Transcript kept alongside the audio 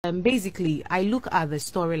Basically, I look at the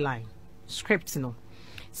storyline, scripts, no.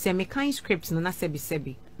 Se me kind scripts no na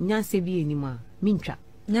sebi nyanse bi enima mincha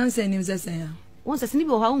nyanse enim sese once se ni bi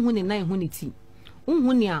ho hu ne nan hu ne ti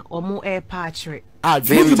hu ne a omo e pa akire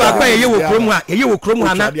movie ba kwa ye wo krom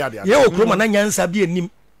ha na ye wo krom na nyansa bi enim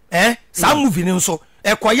sa movie ni nso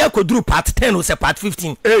e koya koduru part 10 o se part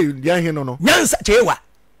 15 dia he no nyansa chewa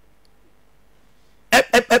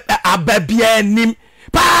ababia enim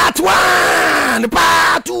part 1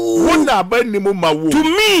 part 2 wona ba nim ma wo to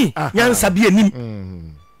me nyansa bi enim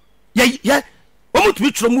yeah omo to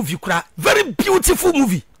be tro movie kura very beautiful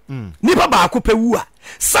movie nipa ba akopa wu a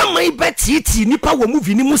samai betiti nipa wo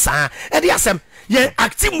movie ni musa e dey asem ye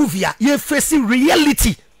acting movie a ye face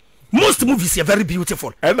reality. Most movies are very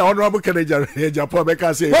beautiful. And the honorable Canadian Japan make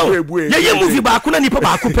say ye movie ba akuna nipa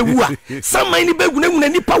ba akopa wu a samai ni beguna mu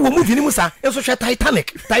nipa wo movie ni musa e so hwe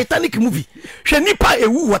Titanic movie hwe nipa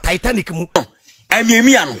ewu wo Titanic mu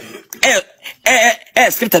emi ano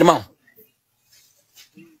scripted man.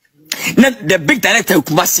 Now the big director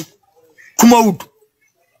Kumawood.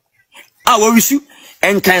 What we see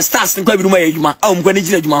and can start to go to my ejuma. I'm going to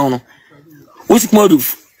do ejuma. What's the mode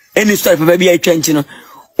of any story for baby change? You know,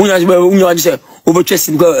 say over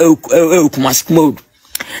chest go Kumawood.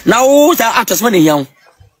 Now what's that actors money young?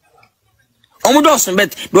 Omodoson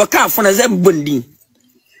bet do account for a bundi.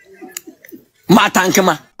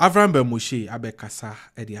 Ankomah. Avram Moshe abekasa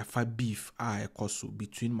e de afa beef a ekoso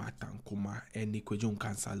between Ankomah and Kwadwo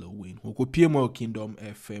Nkansah win. Who PMO Kingdom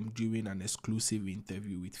FM during an exclusive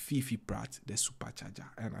interview with Fifi Pratt, the supercharger,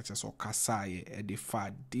 and I just kasa e de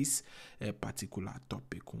fa this particular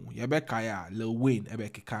topic. Yabekaya Lil Wayne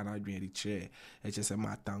ebekika na adwen di chere e just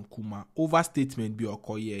Ankomah overstatement bi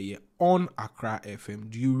okoye on Accra FM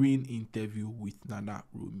during interview with Nana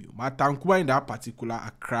Romeo. Ankomah in that particular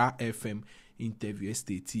Accra FM interview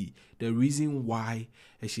state the reason why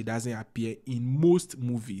she doesn't appear in most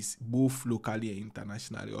movies both locally and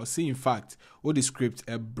internationally, or say in fact all the script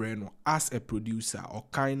a brand as a producer or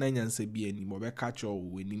kind of nyanse bi any mo be catch or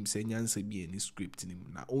when him say nyanse bi any script him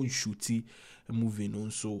na own shooty moving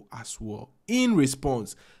also as well. In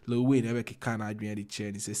response, Lil Wayne ebe keka na adwen di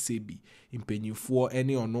chair ni se sebi impenyifo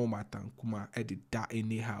any or no Ankomah edit that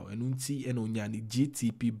anyhow enunti enonya ni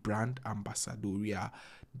GTP brand ambassadorial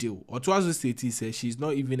deal. Otwazo State says she's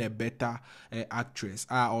not even a better actress.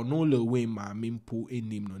 Or no Lil Wayne ma mimpo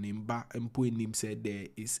enim no nimba empo enim said there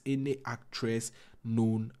is any actress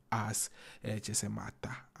known as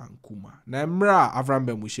Chesemata Ankomah. Na mra Avram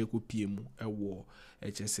Moshe ko piemu ewo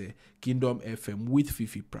chese Kingdom FM with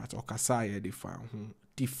Fifi Pratt or Kasaya de fan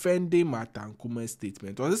defending Ankomah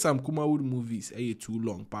statement. Was this some Kumawood movies too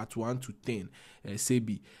long, part 1 to 10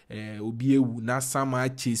 sebi obi ewu na sama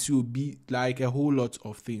chase obi like a whole lot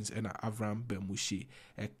of things and Avram Moshe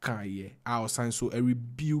kaye outside so a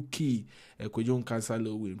rebuke Kwadwo Nkansah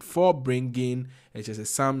Lil Wayne for bringing just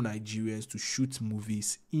some Nigerians to shoot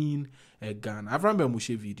movies in Ghana. Avram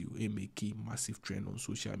Moshe video make massive trend on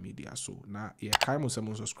social media, so now kind of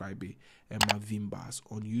someone subscribe and my Vimbas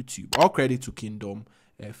on YouTube. All credit to Kingdom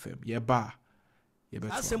FM.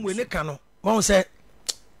 Asem we ne kano won say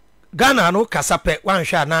Ghana no kasape wan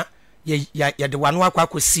hwa na ye de wano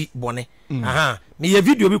akwakosi bone me ye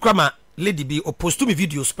video bi kwa ma lady bi post me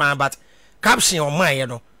video spam but caption on my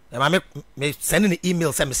no me send an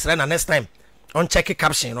email say me send na next time on check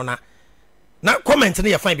caption no na comment na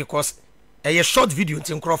ye fine because a short video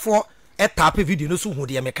nti nkrofo e tap video no so hu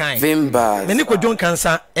de me kan me ne Kwadwo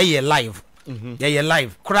Nkansah ye live ye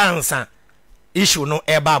live kransa issue no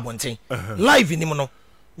e ba abonten live ni mo no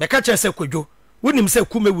me ka chen say Kwadwo wonim say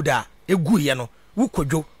kumewuda egu ye no wo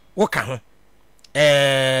Kwadwo wo ka ho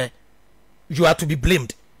you are to be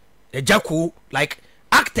blamed ejako like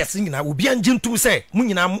actors nyina obi anjintum say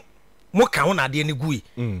munyina mo ka ho na ade ne gui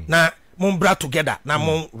na mo bra together na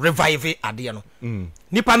mo revive ade no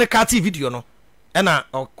nipa ne ka video no na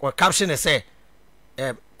caption say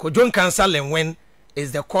Kwadwo Nkansah when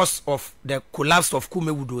is the cause of the collapse of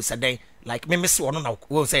Kumewudo said like me miss one na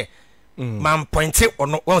wo say man pointe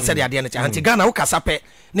ono won say the ade na anti Ghana wo kasape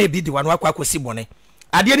na ebi di wano akwakosi bone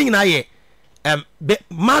ade ni nyina ye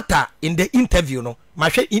matter in the interview no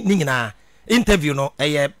mahwe ni nyina interview no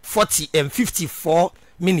 40 and 54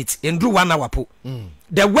 minutes endru 1 hour po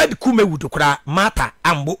the word Kumewudo kura matter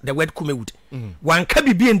ambo the word Kumewudo wan ka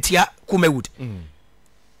bibi entia Kumewudo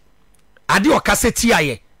ade o kaseti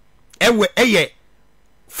aye ewe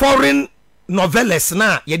foreign novelist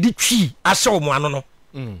na yedi twi ahye omo ano no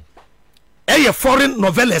foreign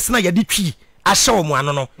novelist na yedi twi ahye omo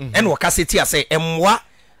ano no ene wo kaseti ase emwa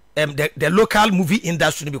the local movie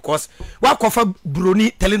industry because wa kofa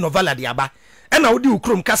broni telenovela de aba ɛna wodi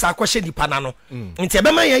ukrom kasa akɔhye nipa na no nti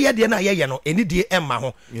ebema ye de na ye no eni de emma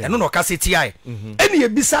ho ɛno no kasa ti ai ɛni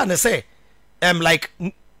ebisa ne say like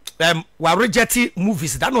wa reject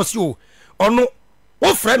movies that no so ono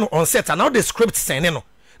o friend on set and now the script send no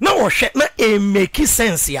na wo hwe na e make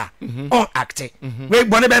sense ya on act we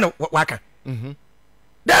bone be no waka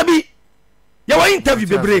that be your interview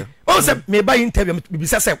bebre on say me buy interview be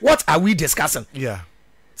say what are we discussing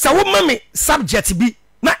so wo mama subject be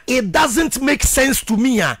na it doesn't make sense to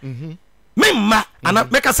me me ma ana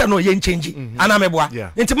make say no ye change ana me boa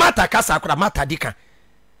nti mata kasa akora mata dika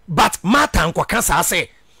but mata nko kasa say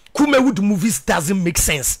Kumewood movies doesn't make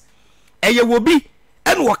sense eye wo bi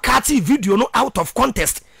and wakati video no out of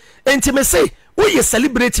context enti me say we ye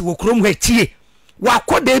celebrate wo krom ha tie wa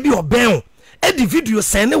koda bi oben e di video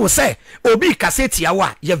send wo say obi cassette ya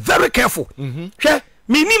wa ye very careful hwe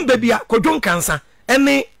minim baby a Kwadwo Nkansah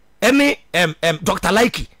ene Dr.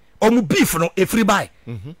 Likey omu beef no efri buy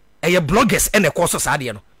eye bloggers ene koso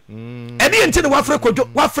saade no e di enti ne wafre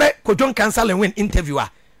Kwadwo Nkansah le win interview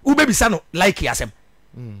a u baby sa no Likey asem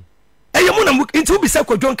mu na into be say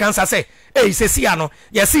Kwadwo Nkansah say say see ano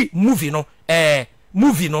yes movie no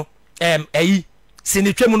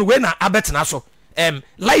sinitwem no we na abetena so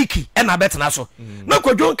Likey e na abetena so na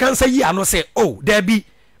Kwadwo Nkansah yi ano say oh there be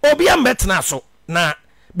obi am betena so na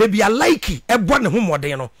baby a Likey e bo ne ho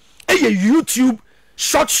modern no YouTube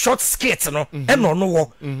short skits no e no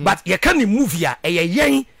wo but ye can movie a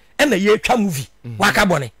yen e na ye twa movie waka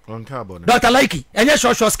bone Dr. Likey enye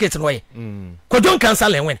short skit no ye Kwadwo Nkansah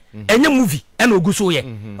le wen enye movie e na oguso ye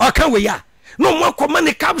o kan we ya no mo akoma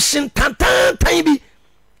ne caption tan bi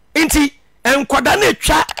nti enkwada na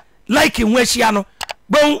twa Likey nwahia no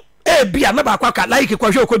bon bia na ba kwaka Likey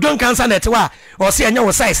kwahwe Kwadwo Nkansah na tewa o se enye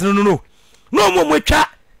wo size no mo twa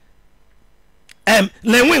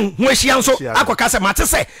lenwen nwahia nso akoka se mate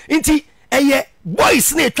se nti eye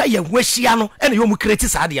boys na twa ye nwahia no ene yo mu create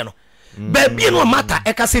saade no baby no matter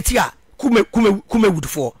e kaseti a kumewood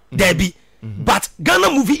for there be but Ghana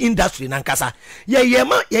movie industry nankasa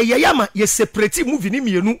ye separate movie ni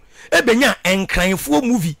mienu ebenya enkranfo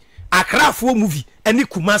movie akrafo movie eni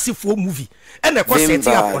kumasifo movie ene ko set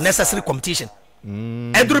up unnecessary competition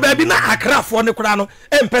eduru baby na akrafo ne kura no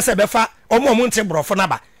empese befa omo nte brofo na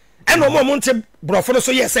ba ene omo nte brofo no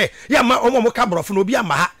so ye say ya ma omo ka brofo no obi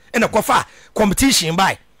ama ha ene ko fa competition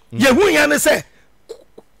by ye hu ya ne say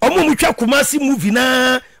omo mutwa kumasi movie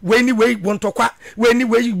na we wontokwa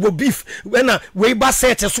we wo beef na we ba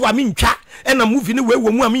set so amintwa na movie ni we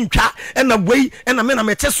wo mu amintwa na we na me na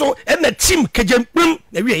mete so na team kejempum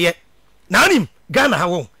na wieye na anim Ghana ha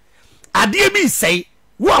wo ade bi sei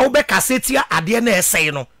wo a wo be cassette ade na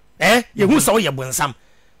esei no ye hu sa wo ye bonsam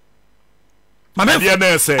mama ade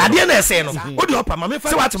na esei no wo di opa mama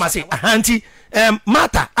fa what ma say ahanti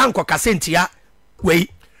mata anko cassette ya we.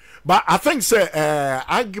 But I think say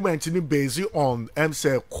argument ni based on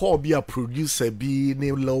say call be a producer be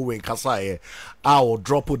ne low Nkansah I will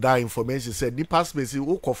drop that information say ni pass me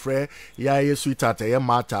o kofre ya ye sweetheart ya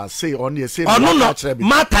matter say on the same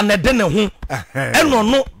matter na de ne ho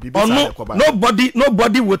no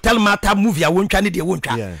nobody will tell matter movie a wontwa ne de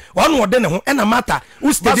wontwa on wo de ne ho na matter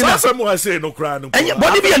who steady na some I say no cry no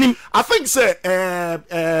body be anim I think say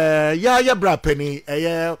ya bra penny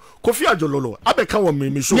Kofi Ajololo abeka wo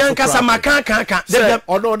me show Nkansah maka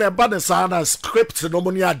ono na ba ne sana script no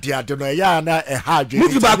mo ni ade no ya na ha dwe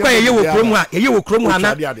movie ba kwa ye wo krom a ye wo krom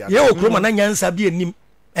ana ye wo krom na nyansa bi anim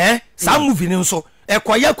sa movie ni nso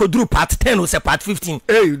ekoya koduru part 10 o se part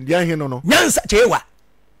 15 dia hin no nyansa chewa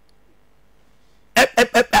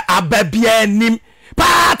ababia anim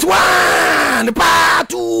part 1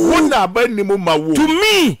 part 2 wona ba nim ma wo to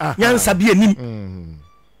me nyansa bi anim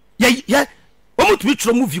ye omo to be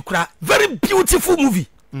tro movie kura very beautiful movie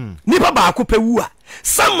nipa ba ko pewu a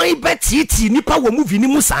samai betiti nipa wo movie ni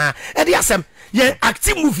musa e de asem ye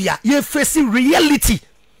active movie a ye face reality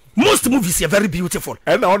most movies are very beautiful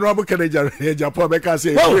and honorable Canadian Japan be can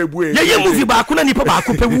say ye movie ba ko na nipa ba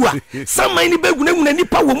ko pewu a samai ni begu na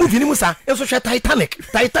nipa wo movie ni musa enso hwe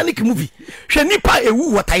Titanic movie hwe nipa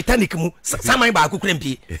ewu wo Titanic mu samai ba ko kura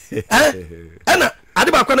mpie ana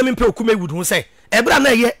ade ba ko na mempe okumewood hu say ebra na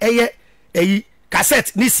ye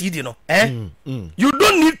cassette ni CD no you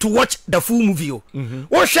don't need to watch the full movie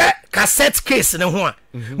o share cassette case ne ho a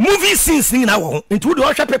movie scenes ni na wo into do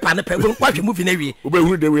hwe paper ne pego kwahwe movie na wie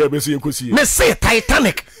obehu de we abeso yekosi me say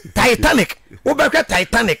Titanic obekwa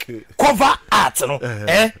Titanic cover art no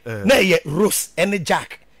na ye Rose and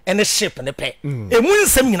Jack and the ship ne pe emu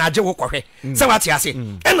nsem nyina age wo kwahwe se wate ase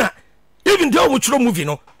na even though we chro movie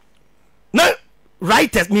no na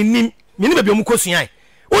writers minim be bi omu kosuan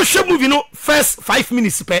show movie no first 5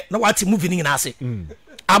 minutes pe na what movie ni na ase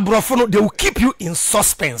abrofo no they will keep you in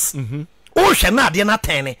suspense o hwe na ade na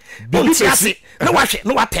tene bonti ase na wa hwe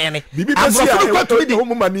na wa tene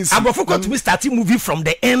abrofo got to be starting movie from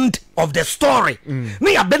the end of the story na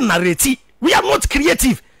ya ben narrate we are not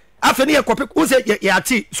creative afeni e kope o say ya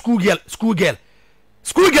ati school girl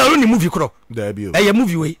ni movie kro there be e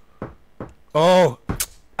movie we oh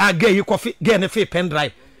gay you coffee gay na fe pen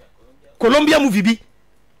drive Colombia movie bi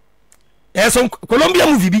Colombia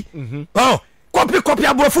movie bi oh copy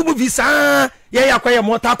abrofo movie sa ye yakwaya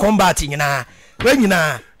Mortal Kombat nyina we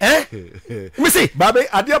nyina me say babe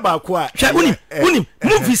ade ba ko a unim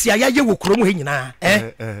movies ya ye wo krom he nyina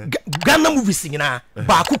Ghana movies nyina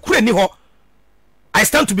ba ko kura ni ho I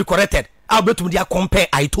stand to be corrected I'll bet to dia compare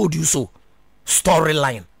I told you so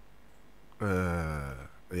storyline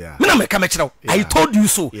yeah me na me come kire I told you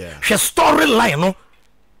so she storyline no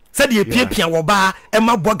said ye pia wo ba e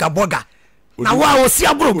ma boga na wa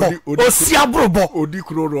osiabrobo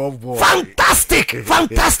odikuro of boy fantastic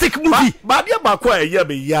movie ba dia ba ko ye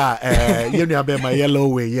be ya ye nua be ma yellow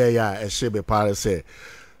way e she be pare say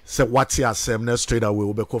what ya sem na straight away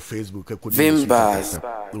we be ko Facebook e ko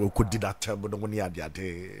we could did that time no money ade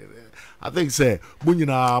I think say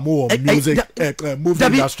munyina mo music movie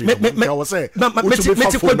industry I was say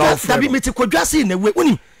meti kodwa say na we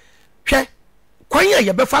unim hwe kwanya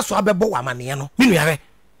ye be fa so abebo wa amane no me nuare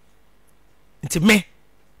nti me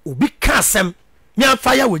obi ka asem me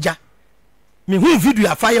afaya woja me hu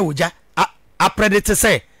video afaya woja a predict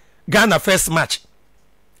say Ghana first match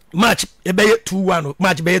e be 2-1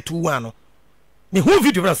 match be 2-1 me hu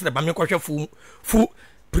video na say ba me kwhwe full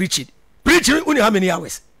preaching only how many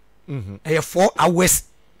hours 4 hours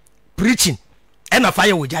preaching and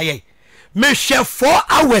afaya woja ye me share 4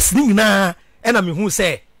 hours ni na and me hu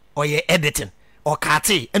say oye editing or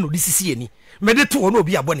kate and odisisi ani me de to no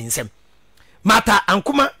obi abone nsem mata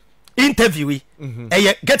Ankomah interview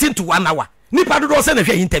getting to 1 hour nipa do say na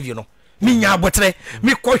hwe interview no me nya abotre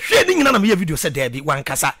me ko hwe ni nyina na me video say there be wan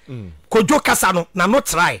kasa kojo kasa no na no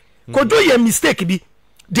try kojo ye mistake bi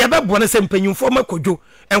de be bo na say mpanyimfo ma kojo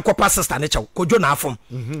enkopa sister ne chaw kojo na afom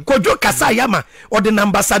kojo kasa yama or the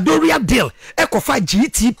ambassadorial deal ekofa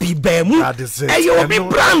GTP ba mu obi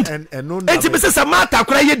brand enti be say mata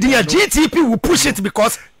akora ye din GTP will push it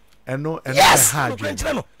because yes who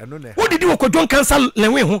did you Kwadwo Nkansah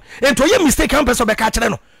lenwe ho ento ye mistake am person be ka kire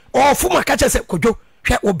no or fuma ka kire say kojo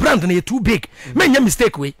hwe o brand na too big menya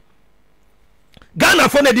mistake we Ghana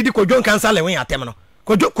for na didi Kwadwo Nkansah lenwe atem no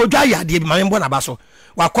kojo aya de bi ma mbo na baso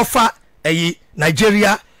wa kofa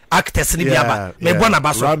Nigeria actors ni biaba me bona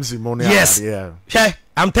baso yes yeah.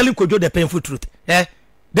 I'm telling Kojo the painful truth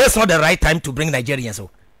that's not the right time to bring Nigerians so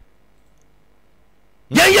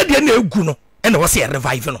ye de na egu no and was a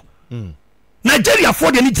revive no Nigeria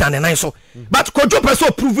for the ni jane nan so but Kojo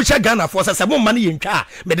person prove Ghana for say mo man ye ntwa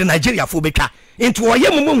me the Nigeria for betwa into oye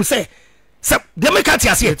mumum say de make ati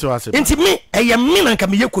ase into me me na nka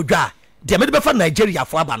me ye Kojo a de me de be fa Nigeria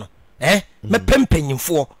for aba no me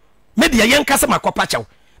pempanyimfo me de yen kasa makopa chaw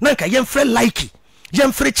na nka yen fre like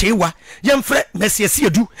yen fre chewa yen fre mesiesi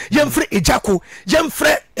edu yen fre ejako yen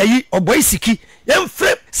fre oboy siki yen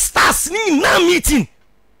fre stars ni na meeting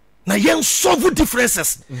na yen solve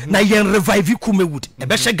differences na yen revive Kumewood e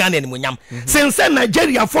be she Ghana ni monyam sense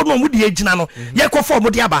Nigeria for no mu de agina no ye ko for mu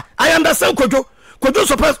de aba I understand Kojo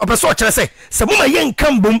so opeso kire se mo ma yen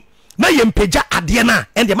kambom na yempeja ade na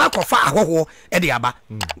ende makofa ahoho e de aba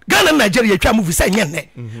Ghana Nigeria twa movie say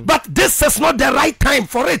nyen but this is not the right time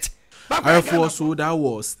for it. So that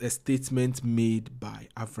was a statement made by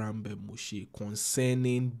Avram Moshe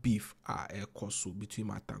concerning beef ekoso between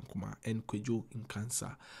Ankomah and Kwadwo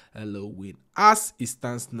Nkansah Lewin. As it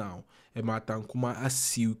stands now, Ankomah has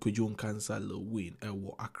sued Kwadwo Nkansah Lewin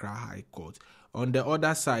at Accra High Court. On the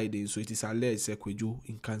other side, so it is alleged that Kwadwo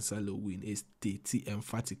Nkansah Lewin is stated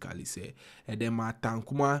emphatically say that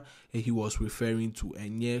Ankomah he was referring to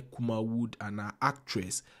Enye Kumawood, an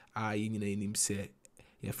actress in him say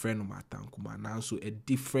a friend of Ankomah, now so a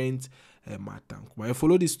different Ankomah. I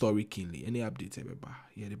follow this story keenly. Any updates, everybody?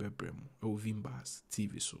 Yeah, the Avram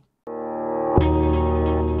TV so.